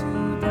Christ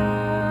to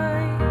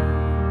die.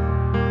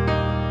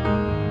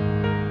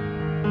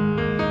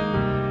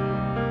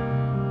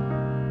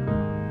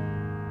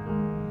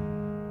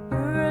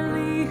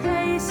 Early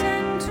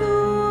hasten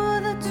to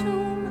the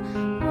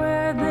tomb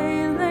where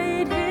they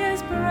laid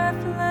his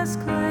breathless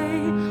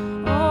clay.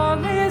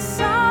 All is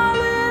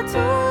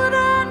solitude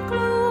and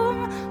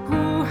gloom.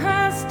 Who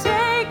has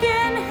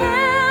taken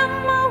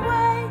him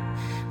away?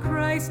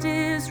 Christ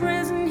is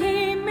risen,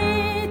 he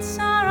meets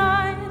our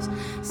eyes.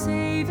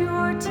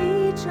 Savior,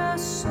 teach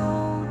us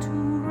so to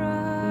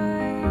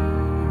rise.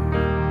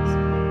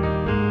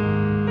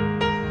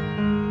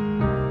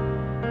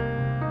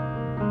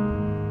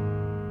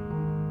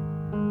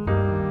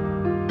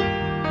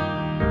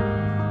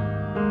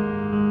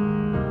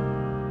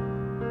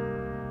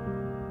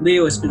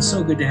 Leo, it's been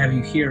so good to have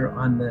you here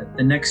on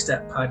the Next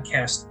Step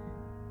podcast.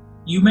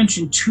 You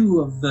mentioned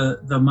two of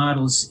the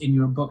models in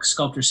your book,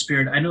 Sculptor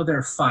Spirit. I know there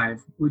are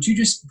 5. Would you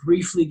just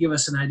briefly give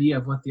us an idea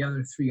of what the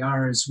other 3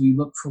 are as we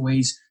look for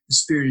ways the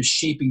Spirit is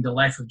shaping the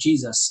life of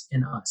Jesus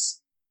in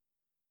us?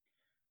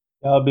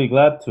 I'll be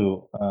glad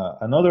to.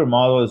 Another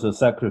model is a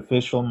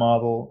sacrificial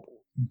model,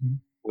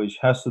 which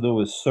has to do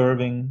with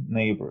serving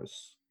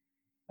neighbors.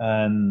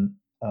 And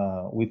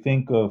we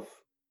think of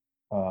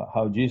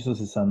how Jesus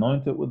is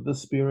anointed with the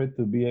Spirit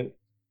to be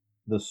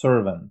the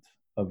servant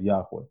of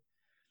Yahweh.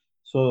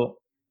 So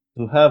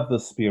to have the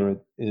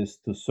Spirit is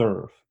to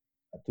serve,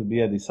 to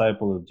be a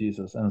disciple of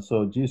Jesus. And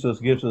so Jesus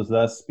gives us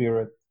that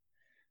Spirit.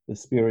 The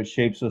Spirit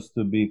shapes us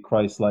to be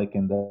Christ-like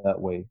in that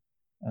way.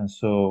 And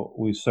so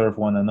we serve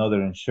one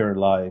another and share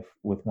life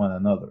with one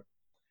another.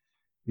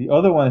 The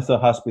other one is the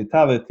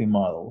hospitality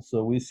model.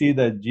 So we see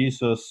that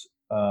Jesus,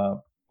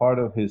 part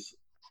of his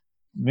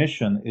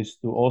mission is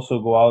to also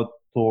go out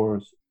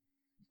towards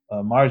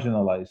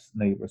marginalized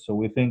neighbors. So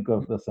we think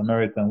of the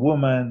Samaritan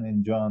woman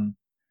in John.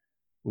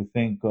 We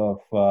think of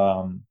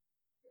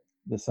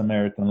the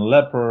Samaritan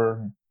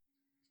leper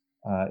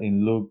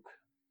in Luke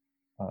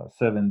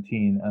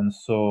 17. And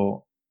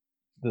so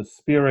the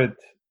Spirit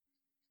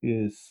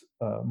is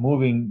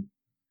moving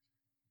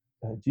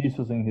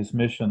Jesus in his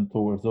mission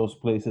towards those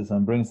places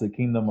and brings the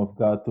kingdom of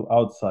God to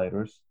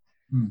outsiders.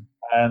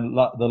 And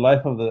the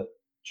life of the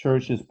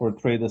church is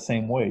portrayed the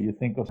same way. You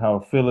think of how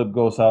Philip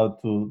goes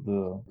out to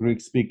the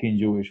Greek-speaking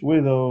Jewish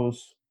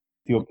widows,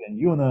 Ethiopian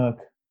eunuch,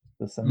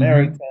 the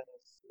Samaritans.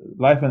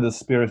 Life in the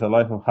Spirit is a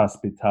life of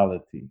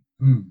hospitality,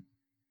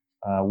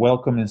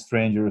 welcoming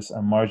strangers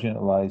and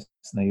marginalized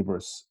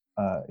neighbors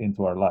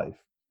into our life.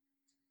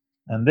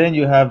 And then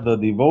you have the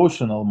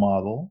devotional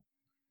model,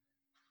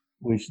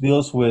 which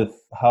deals with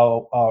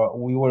how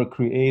we were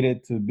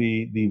created to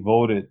be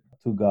devoted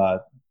to God.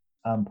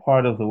 And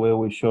part of the way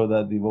we show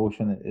that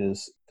devotion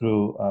is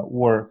through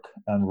work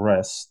and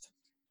rest.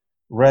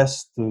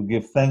 Rest to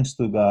give thanks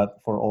to God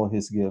for all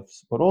his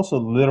gifts, but also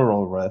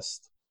literal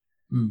rest.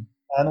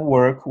 and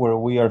work, where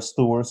we are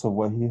stewards of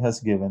what he has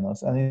given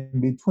us. And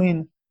in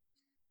between,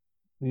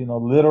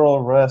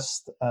 literal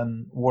rest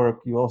and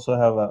work, you also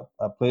have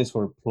a place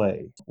for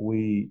play.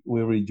 We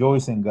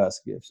rejoice in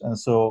God's gifts. And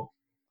so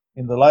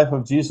in the life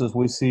of Jesus,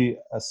 we see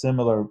a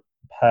similar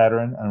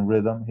pattern and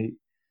rhythm.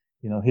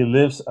 He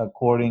lives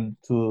according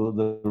to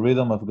the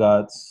rhythm of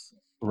God's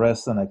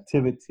rest and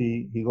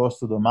activity. He goes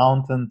to the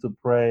mountain to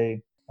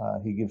pray.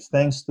 He gives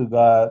thanks to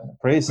God,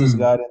 praises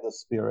God in the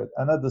Spirit.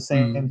 And at the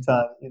same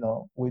time,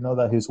 we know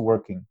that he's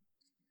working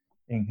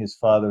in his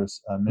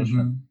Father's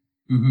mission.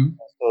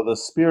 So the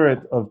Spirit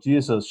of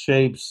Jesus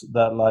shapes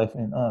that life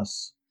in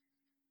us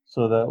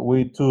so that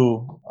we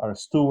too are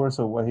stewards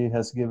of what he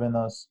has given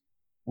us.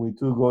 We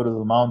too go to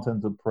the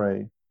mountain to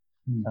pray,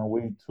 and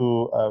we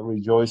too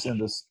rejoice in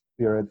the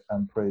Spirit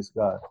and praise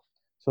God.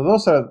 So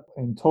those are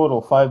in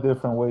total 5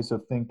 different ways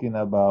of thinking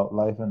about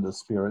life in the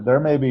Spirit.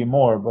 There may be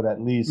more, but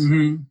at least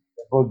the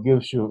book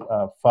gives you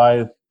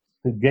 5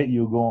 to get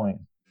you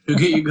going. To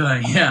get you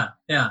going,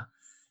 yeah.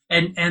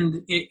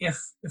 And if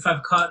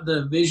I've caught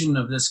the vision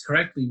of this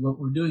correctly, what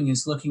we're doing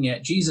is looking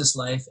at Jesus'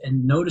 life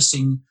and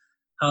noticing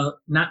how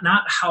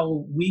not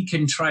how we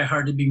can try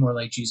hard to be more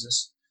like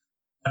Jesus,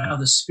 but how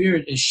the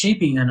Spirit is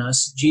shaping in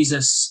us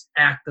Jesus'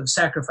 act of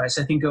sacrifice.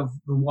 I think of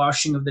the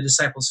washing of the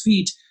disciples'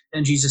 feet,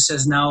 and Jesus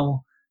says,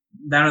 now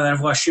that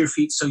I've washed your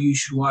feet, so you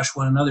should wash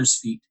one another's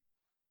feet.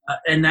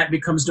 And that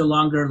becomes no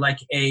longer like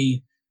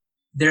a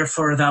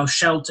therefore thou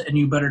shalt and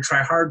you better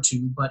try hard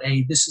to, but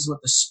this is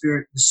what the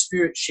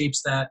Spirit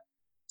shapes that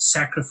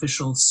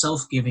sacrificial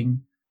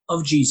self-giving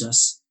of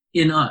Jesus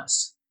in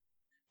us.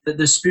 That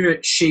the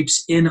Spirit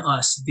shapes in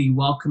us the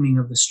welcoming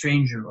of the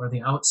stranger or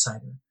the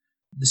outsider.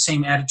 The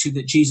same attitude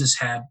that Jesus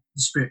had,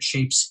 the Spirit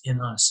shapes in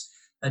us.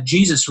 A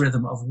Jesus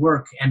rhythm of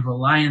work and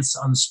reliance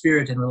on the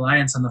Spirit and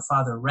reliance on the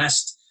Father,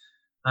 rest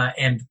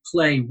and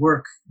play,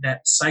 work,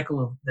 that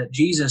cycle that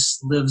Jesus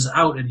lives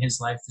out in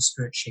his life, the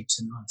Spirit shapes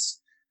in us.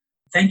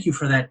 Thank you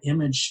for that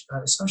image,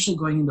 especially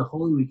going into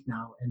Holy Week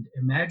now and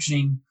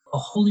imagining a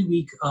Holy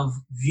Week of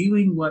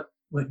viewing what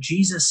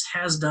Jesus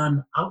has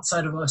done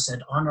outside of us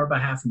and on our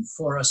behalf and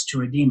for us to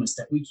redeem us,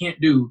 that we can't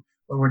do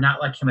or we're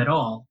not like him at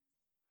all.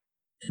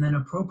 And then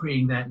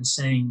appropriating that and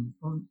saying,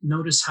 well,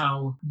 notice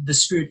how the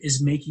Spirit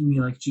is making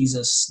me like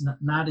Jesus,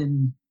 not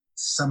in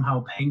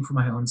somehow paying for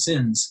my own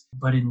sins,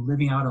 but in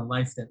living out a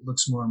life that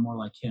looks more and more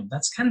like him.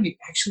 That's kind of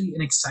actually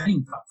an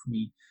exciting thought for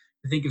me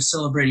to think of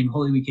celebrating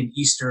Holy Week and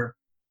Easter,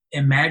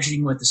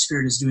 imagining what the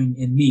Spirit is doing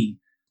in me.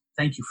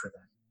 Thank you for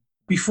that.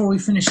 Before we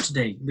finish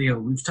today, Leo,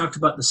 we've talked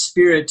about the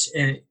Spirit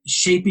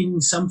shaping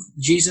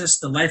Jesus,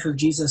 the life of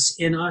Jesus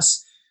in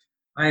us.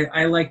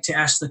 I like to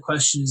ask the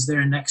question, is there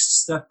a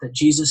next step that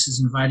Jesus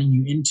is inviting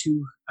you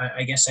into?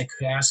 I guess I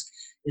could ask,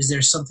 is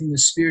there something the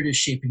Spirit is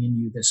shaping in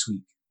you this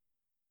week?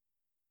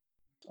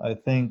 I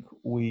think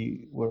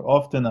we're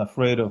often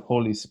afraid of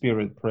Holy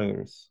Spirit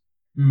prayers.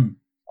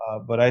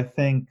 But I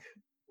think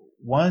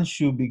once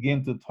you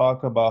begin to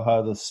talk about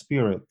how the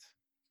Spirit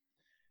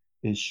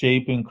is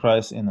shaping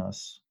Christ in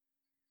us,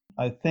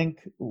 I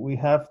think we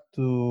have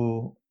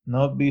to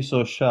not be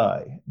so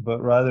shy,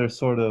 but rather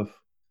sort of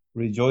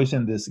rejoice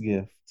in this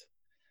gift.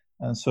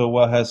 And so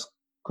what has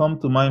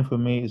come to mind for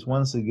me is,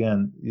 once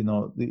again,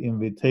 the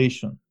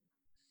invitation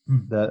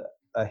that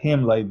a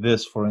hymn like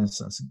this, for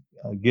instance,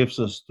 gives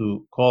us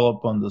to call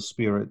upon the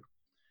Spirit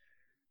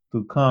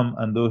to come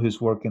and do his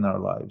work in our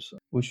lives.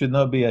 We should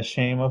not be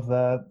ashamed of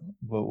that,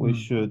 but we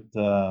should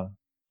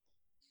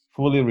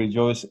fully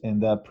rejoice in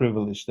that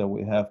privilege that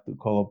we have to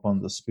call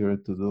upon the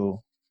Spirit to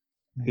do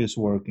his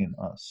work in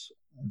us.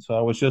 And so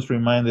I was just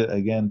reminded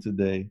again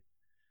today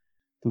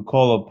to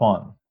call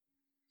upon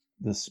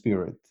the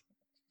Spirit.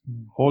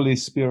 Holy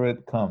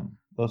Spirit, come.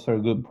 Those are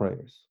good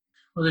prayers.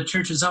 Well, the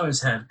church has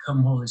always had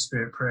come Holy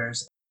Spirit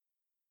prayers.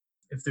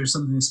 If there's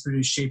something the Spirit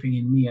is shaping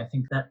in me, I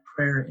think that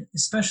prayer,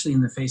 especially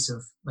in the face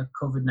of like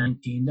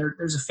COVID-19,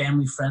 there's a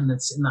family friend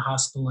that's in the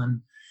hospital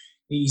and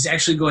he's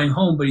actually going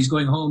home, but he's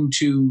going home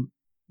to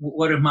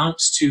what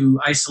amounts to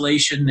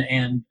isolation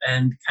and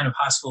kind of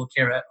hospital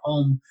care at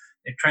home.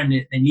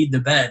 They need the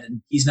bed,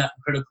 and he's not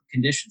in critical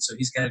condition, so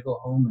he's got to go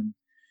home and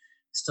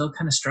still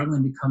kind of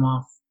struggling to come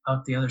out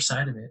the other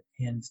side of it,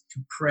 and to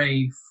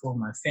pray for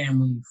my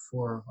family,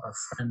 for our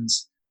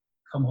friends.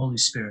 Come Holy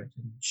Spirit,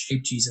 and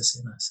shape Jesus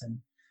in us, and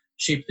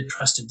shape the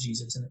trust of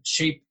Jesus, and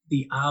shape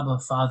the Abba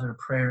Father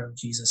prayer of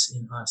Jesus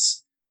in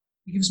us.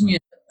 It gives me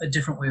a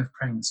different way of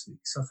praying this week,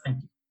 so thank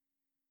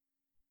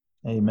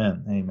you.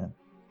 Amen. Amen.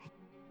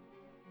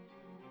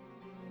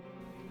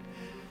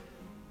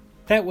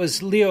 That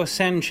was Leo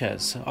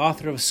Sanchez,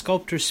 author of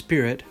Sculptor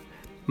Spirit,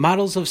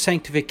 Models of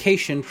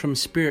Sanctification from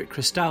Spirit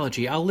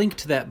Christology. I'll link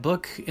to that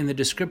book in the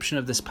description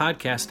of this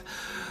podcast.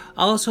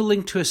 I'll also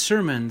link to a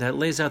sermon that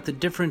lays out the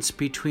difference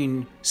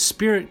between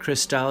Spirit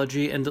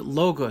Christology and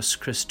Logos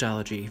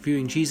Christology,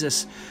 viewing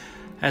Jesus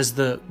as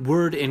the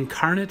Word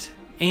incarnate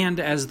and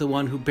as the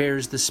one who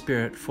bears the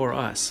Spirit for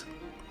us.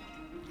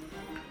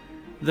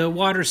 The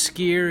water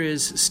skier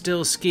is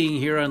still skiing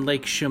here on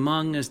Lake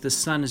Chemung as the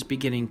sun is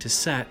beginning to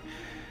set.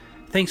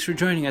 Thanks for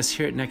joining us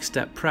here at Next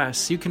Step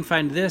Press. You can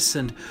find this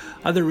and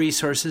other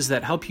resources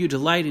that help you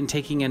delight in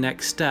taking a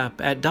next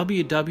step at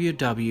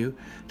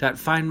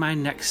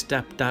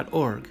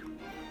www.findmynextstep.org.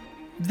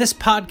 This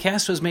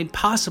podcast was made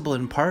possible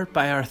in part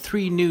by our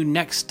 3 new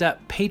Next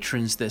Step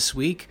patrons this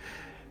week.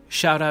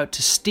 Shout out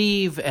to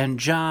Steve and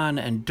John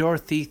and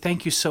Dorothy.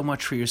 Thank you so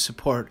much for your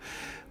support.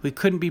 We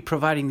couldn't be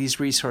providing these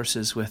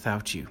resources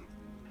without you.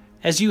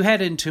 As you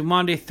head into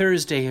Maundy,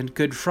 Thursday, and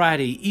Good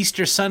Friday,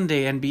 Easter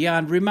Sunday, and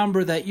beyond,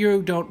 remember that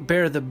you don't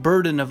bear the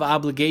burden of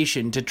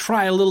obligation to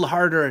try a little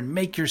harder and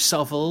make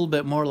yourself a little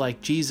bit more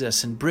like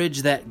Jesus and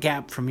bridge that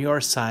gap from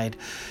your side,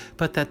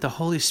 but that the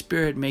Holy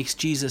Spirit makes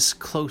Jesus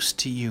close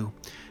to you.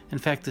 In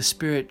fact, the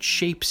Spirit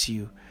shapes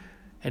you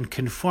and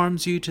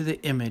conforms you to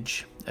the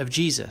image of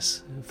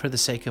Jesus for the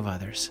sake of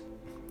others.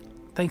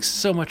 Thanks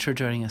so much for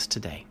joining us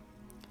today.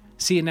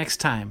 See you next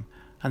time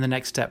on the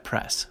Next Step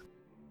Press.